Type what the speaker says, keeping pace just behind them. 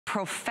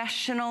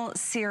Professional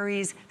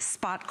Series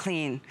Spot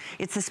Clean.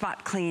 It's the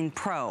Spot Clean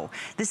Pro.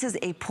 This is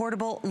a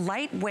portable,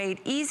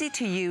 lightweight, easy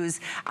to use,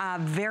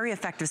 very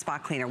effective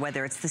spot cleaner,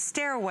 whether it's the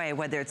stairway,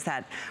 whether it's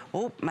that,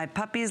 oh, my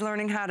puppy's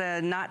learning how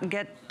to not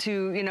get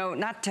to, you know,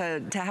 not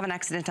to have an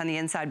accident on the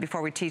inside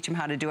before we teach him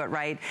how to do it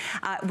right.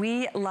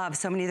 We love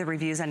so many of the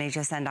reviews on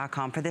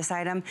hsn.com for this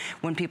item.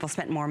 When people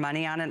spent more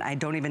money on it, I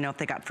don't even know if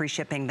they got free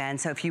shipping then.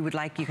 So if you would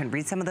like, you can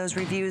read some of those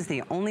reviews.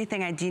 The only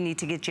thing I do need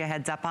to get you a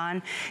heads up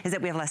on is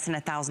that we have less than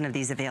 1,000 of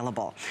these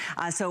available.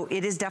 So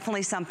it is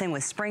definitely something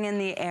with spring in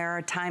the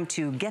air, time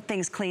to get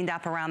things cleaned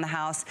up around the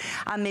house.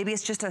 Maybe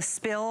it's just a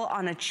spill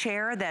on a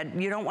chair that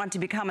you don't want to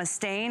become a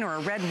stain, or a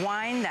red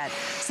wine that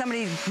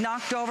somebody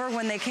knocked over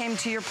when they came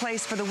to your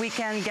place for the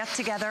weekend get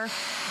together.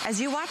 As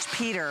you watch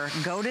Peter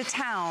go to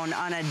town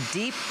on a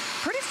deep,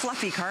 pretty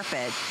fluffy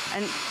carpet,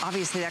 and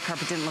obviously that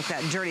carpet didn't look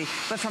that dirty,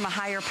 but from a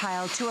higher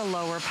pile to a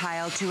lower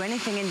pile to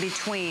anything in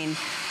between,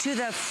 to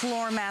the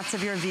floor mats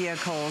of your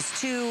vehicles,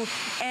 to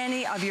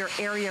any of your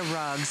area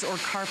rugs or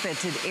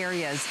carpeted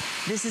areas,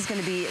 this is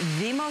gonna be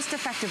the most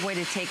effective way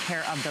to take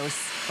care of those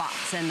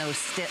spots and those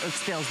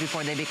spills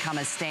before they become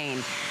a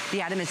stain.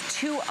 The item is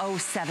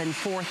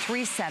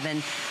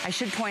 $207,437. I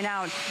should point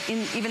out,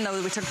 even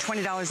though we took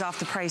 $20 off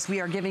the price,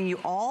 we are giving you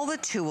all the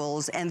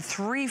tools and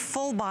 3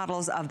 full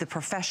bottles of the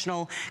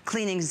professional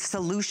cleaning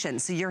solution.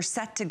 So you're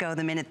set to go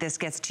the minute this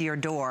gets to your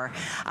door.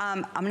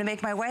 I'm gonna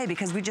make my way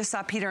because we just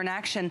saw Peter in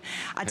action.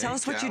 Tell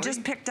us what you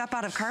just picked up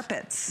out of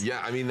carpets.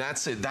 Yeah, I mean,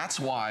 that's it. That's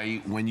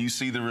why when you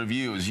see the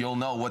reviews, you'll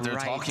know what they're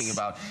talking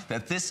about.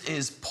 That this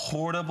is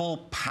portable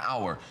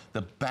power,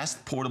 the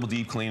best portable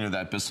deep cleaner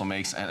that Bissell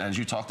makes, and as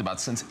you talked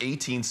about, since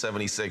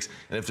 1876.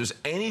 And if there's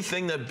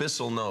anything that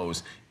Bissell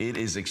knows, it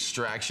is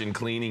extraction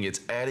cleaning.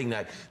 It's adding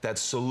that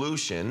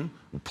solution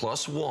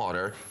plus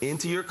water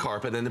into your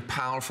carpet and the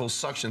powerful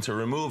suction to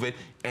remove it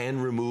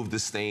and remove the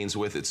stains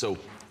with it. So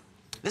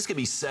this could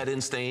be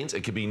set-in stains,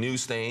 it could be new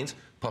stains,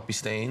 puppy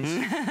stains.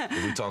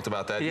 We talked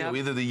about that. Yep. You know,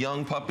 either the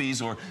young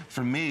puppies, or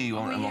for me,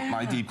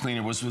 my deep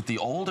cleaner was with the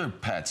older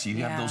pets. You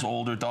have those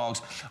older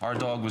dogs. Our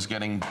dog was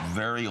getting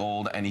very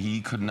old and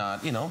he could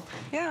not, you know,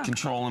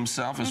 control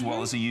himself as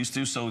well as he used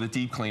to, so the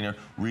deep cleaner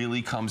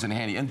really comes in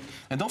handy. And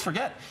don't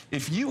forget,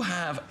 if you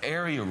have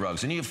area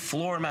rugs and you have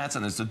floor mats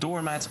and there's the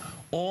door mats,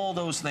 all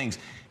those things,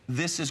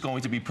 this is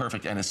going to be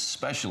perfect, and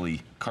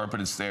especially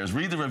carpeted stairs.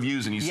 Read the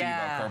reviews and you see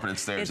about carpeted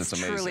stairs. It's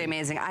amazing. It's truly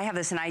amazing. I have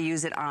this and I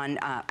use it on,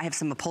 I have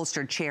some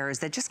upholstered chairs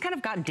that just kind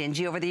of got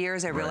dingy over the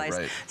years. I realized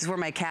this is where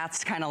my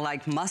cats kind of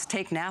like must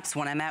take naps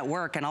when I'm at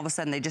work, and all of a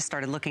sudden they just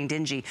started looking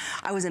dingy.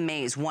 I was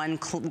amazed, one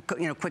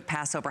quick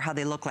pass over how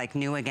they look like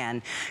new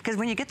again. Because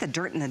when you get the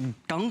dirt and the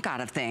gunk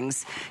out of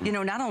things, you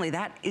know, not only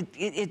that,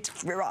 it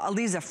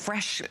leaves a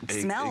fresh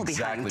smell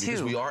behind too.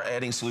 Because we are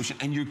adding solution,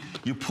 and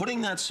you're putting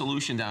that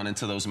solution down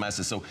into those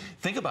messes. So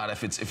think about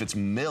if it's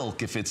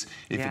milk, if it's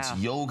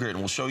yogurt, and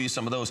we'll show you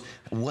some of those,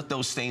 what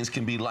those stains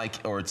can be like,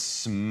 or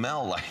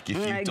smell like if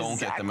you don't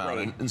get them out.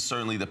 And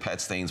certainly the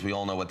pet stains, we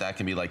all know what that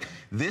can be like.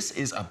 This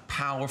is a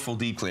powerful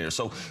deep cleaner.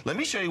 So let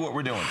me show you what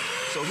we're doing.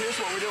 So here's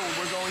what we're doing.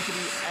 We're going to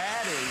be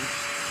adding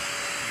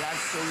that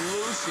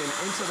solution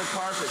into the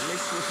carpet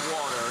mixed with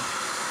water,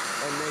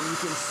 and then you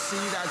can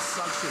see that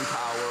suction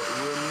power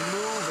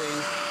removing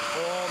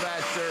all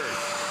that dirt.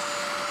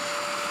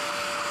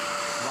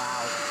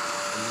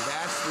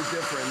 The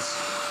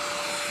difference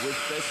with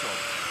Bissell.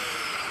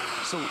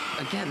 So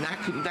again,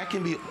 that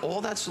can be, all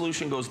that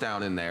solution goes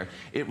down in there.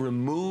 It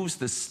removes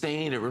the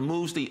stain, it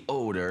removes the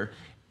odor,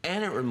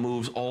 and it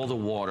removes all the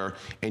water,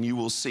 and you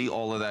will see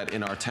all of that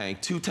in our tank.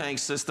 2-tank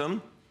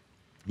system.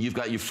 You've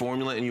got your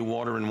formula and your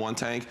water in one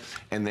tank,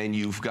 and then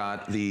you've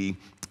got the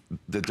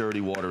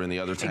dirty water in the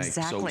other tank.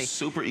 So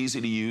super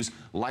easy to use,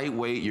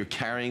 lightweight. You're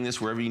carrying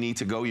this wherever you need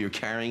to go. You're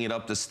carrying it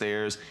up the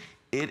stairs.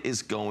 It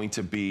is going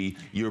to be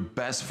your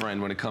best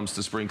friend when it comes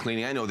to spring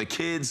cleaning. I know the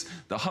kids,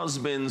 the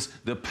husbands,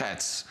 the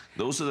pets.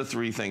 Those are the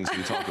 3 things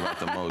we talk about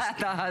the most.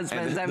 The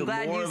husbands, I'm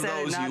glad you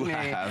said it, not me.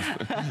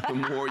 The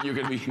more you're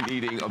going to be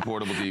needing a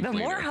portable deep cleaner. The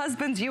more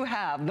husbands you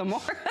have, the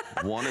more.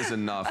 One is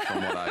enough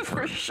from what I've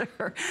heard. For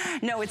sure.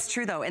 No, it's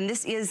true though, and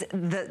this is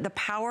the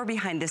power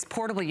behind this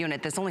portable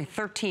unit that's only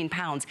 13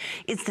 pounds.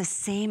 It's the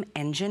same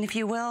engine, if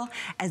you will,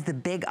 as the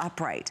big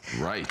upright.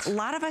 Right. A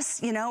lot of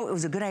us, you know, it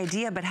was a good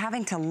idea, but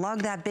having to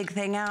lug that big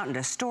thing out and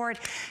to store it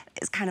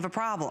is kind of a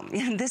problem.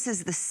 This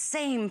is the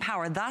same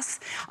power. Thus,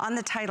 on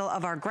the title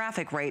of our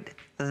graphic right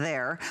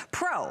there,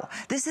 Pro.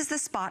 This is the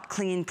Spot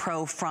Clean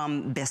Pro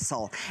from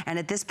Bissell. And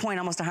at this point,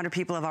 almost 100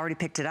 people have already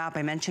picked it up.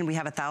 I mentioned we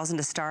have 1,000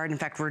 to start. In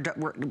fact, we're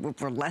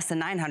less than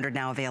 900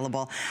 now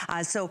available.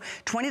 So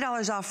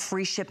 $20 off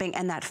free shipping,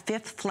 and that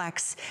 5th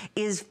flex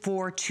is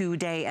for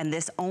today. And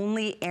this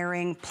only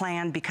airing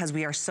planned because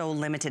we are so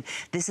limited.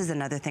 This is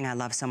another thing I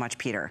love so much,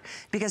 Peter,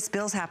 because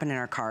spills happen in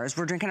our cars.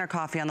 We're drinking our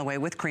coffee on the way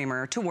with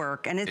creamer to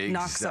work, and it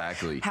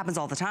happens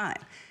all the time.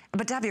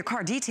 But to have your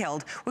car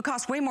detailed would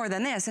cost way more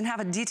than this and have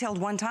it detailed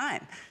one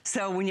time.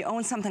 So when you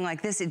own something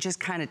like this, it just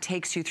kind of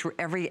takes you through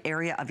every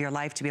area of your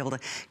life to be able to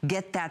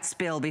get that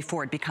spill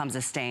before it becomes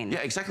a stain.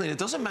 Yeah, exactly. And it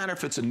doesn't matter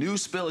if it's a new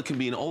spill, it can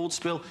be an old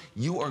spill.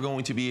 You are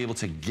going to be able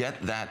to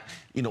get that,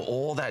 you know,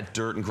 all that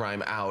dirt and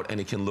grime out, and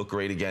it can look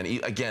great again.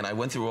 Again, I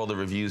went through all the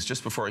reviews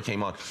just before I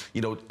came on.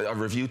 You know, a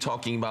review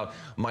talking about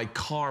my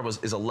car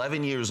is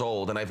 11 years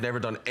old, and I've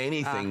never done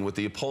anything with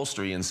the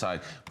upholstery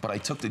inside, but I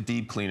took the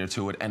deep cleaner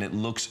to it, and it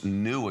looks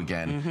new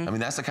again. I mean,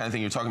 that's the kind of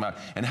thing you're talking about.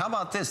 And how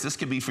about this? This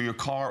could be for your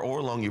car or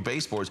along your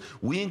baseboards.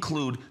 We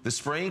include the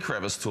spray and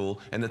crevice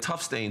tool and the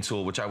tough stain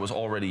tool, which I was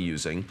already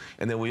using.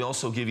 And then we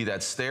also give you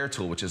that stair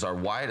tool, which is our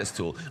widest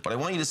tool. But I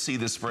want you to see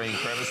the spray and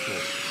crevice tool.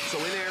 So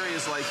in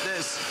areas like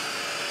this,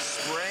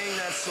 spraying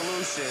that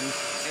solution,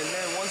 and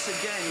then once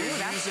again,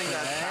 you're using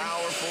that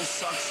powerful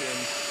suction.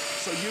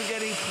 So you're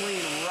getting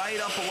clean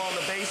right up along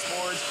the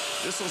baseboards.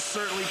 This will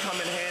certainly come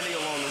in handy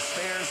along the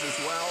stairs as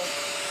well.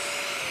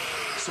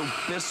 So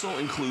Bissell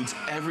includes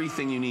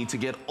everything you need to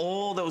get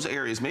all those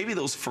areas, maybe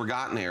those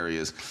forgotten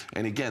areas.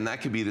 And again, that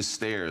could be the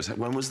stairs.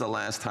 When was the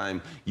last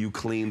time you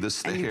cleaned the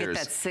stairs? And you get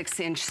that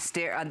 6-inch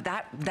stair.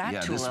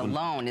 That tool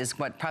alone is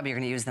what probably you're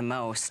going to use the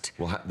most.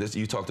 Well,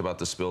 you talked about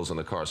the spills in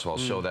the car, so I'll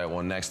show that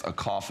one next. A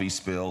coffee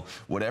spill,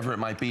 whatever it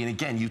might be. And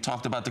again, you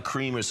talked about the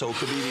creamer, so it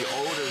could be the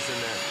odors in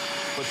there.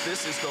 But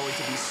this is going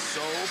to be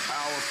so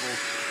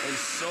powerful and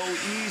so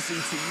easy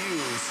to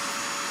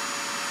use.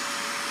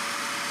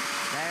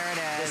 There it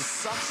is. The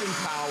suction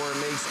power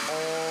makes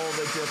all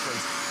the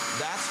difference.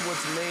 That's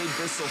what's made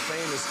Bissell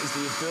famous, is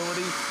the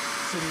ability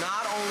to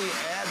not only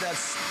add that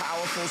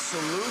powerful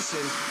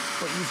solution,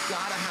 but you've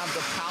got to have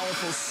the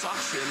powerful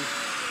suction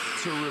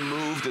to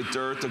remove the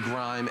dirt, the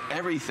grime,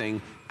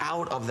 everything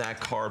out of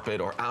that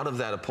carpet or out of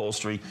that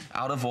upholstery,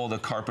 out of all the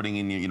carpeting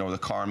in, you know, the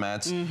car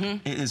mats.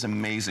 It is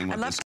amazing what this